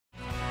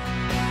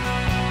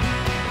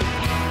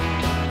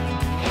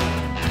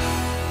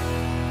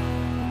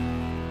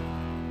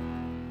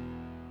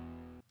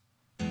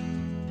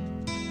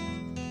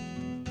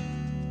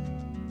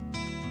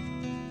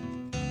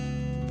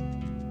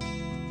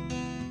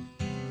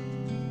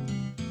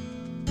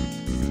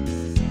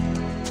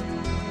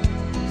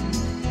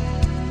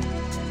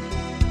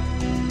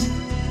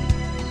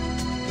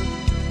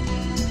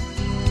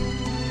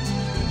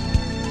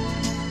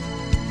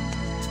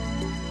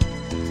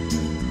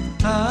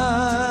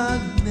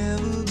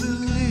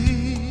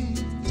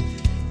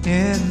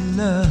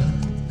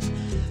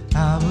love,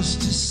 I was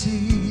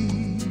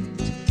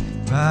deceived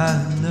by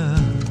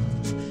love.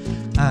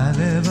 I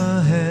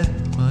never had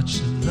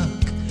much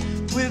luck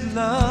with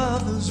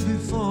lovers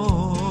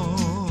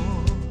before.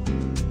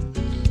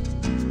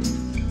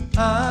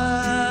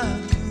 I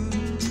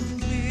couldn't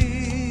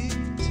complete,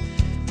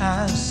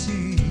 I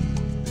see,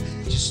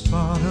 just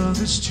part of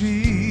the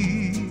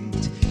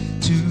street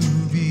to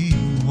be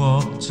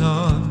walked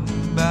on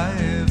by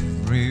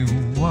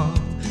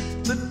everyone.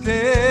 But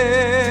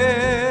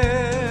there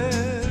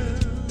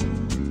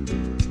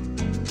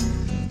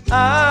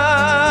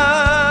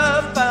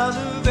I found a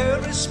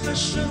very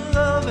special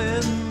love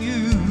in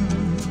you.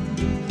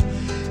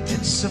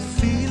 It's a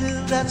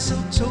feeling that's so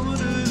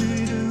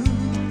totally new.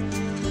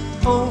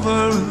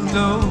 Over and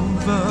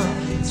over,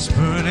 it's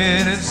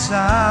burning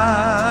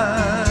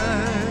inside.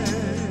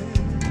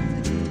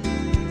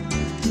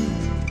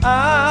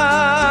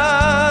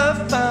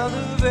 I found a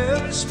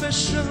very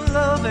special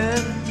love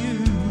in you,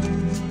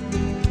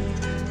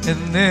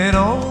 and it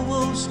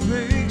almost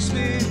breaks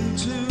me in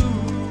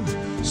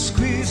two,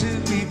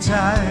 squeezing me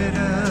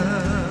tighter.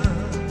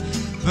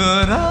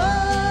 But I'm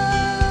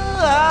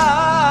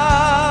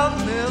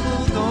never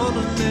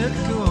gonna let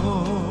go.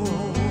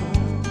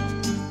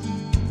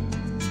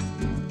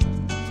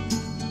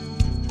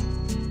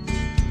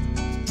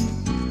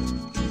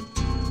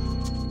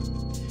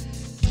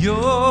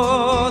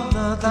 You're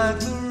not like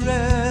the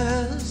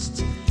rest,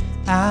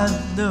 I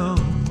know.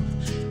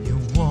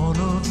 You're one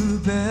of the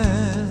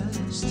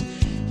best.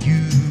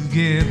 You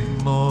give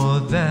more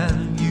than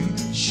you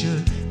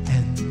should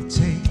and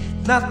take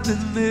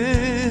nothing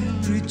in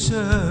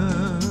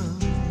return.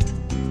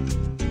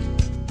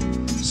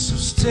 So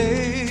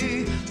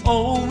stay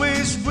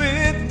always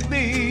with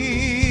me,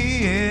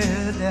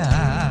 and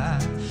I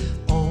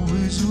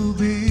always will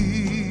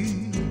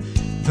be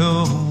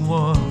the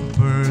one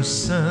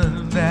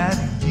person that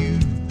you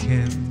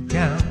can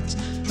count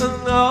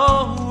on,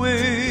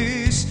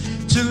 always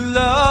to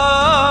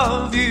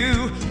love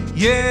you.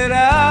 Yet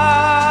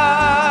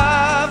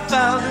I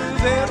found a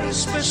very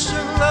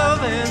special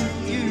love in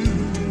you.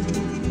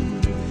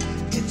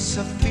 It's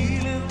a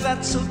feeling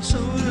that's so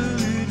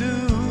totally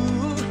new.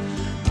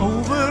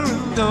 Over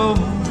and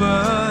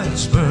over,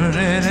 it's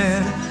burning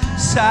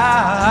inside.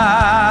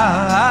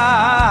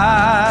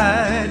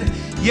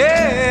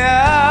 Yeah,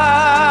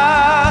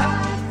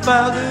 I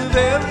found a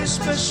very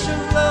special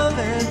love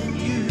in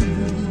you,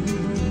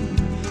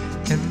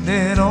 and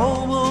it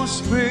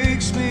almost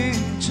breaks me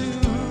in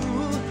two,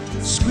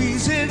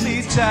 squeezing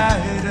me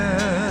tighter.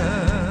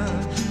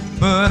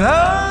 But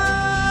I'm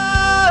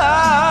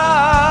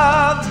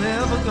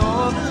never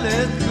gonna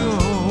let go.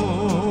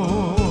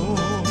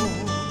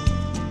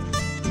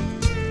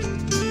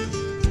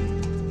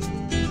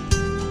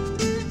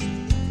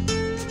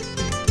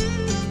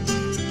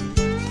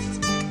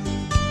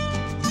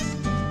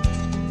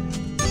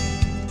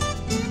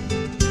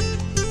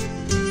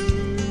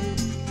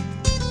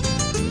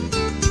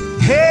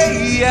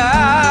 Hey, I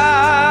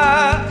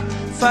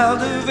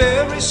found a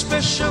very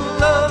special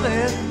love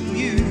in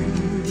you.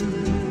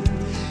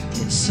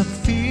 It's a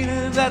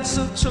feeling that's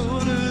so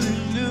totally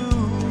new.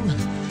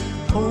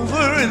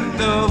 Over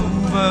and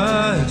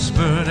over, it's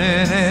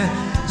burning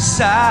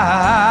inside.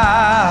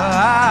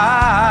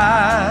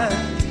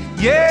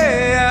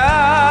 Yeah,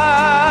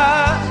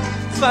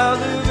 I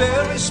found a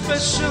very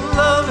special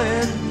love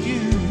in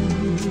you,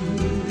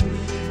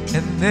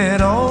 and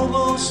it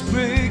almost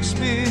breaks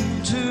me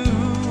in two,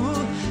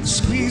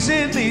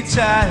 squeezing me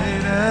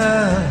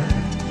tighter.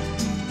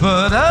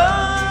 But I'm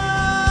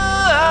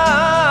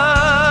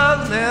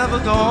never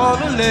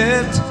gonna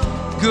let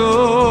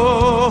go.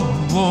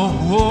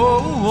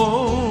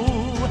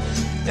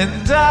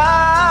 And I'm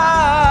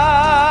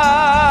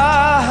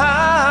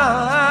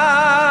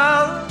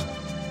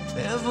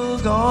never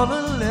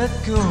gonna let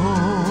go.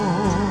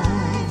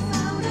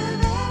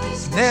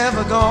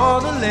 Never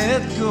gonna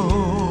let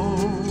go.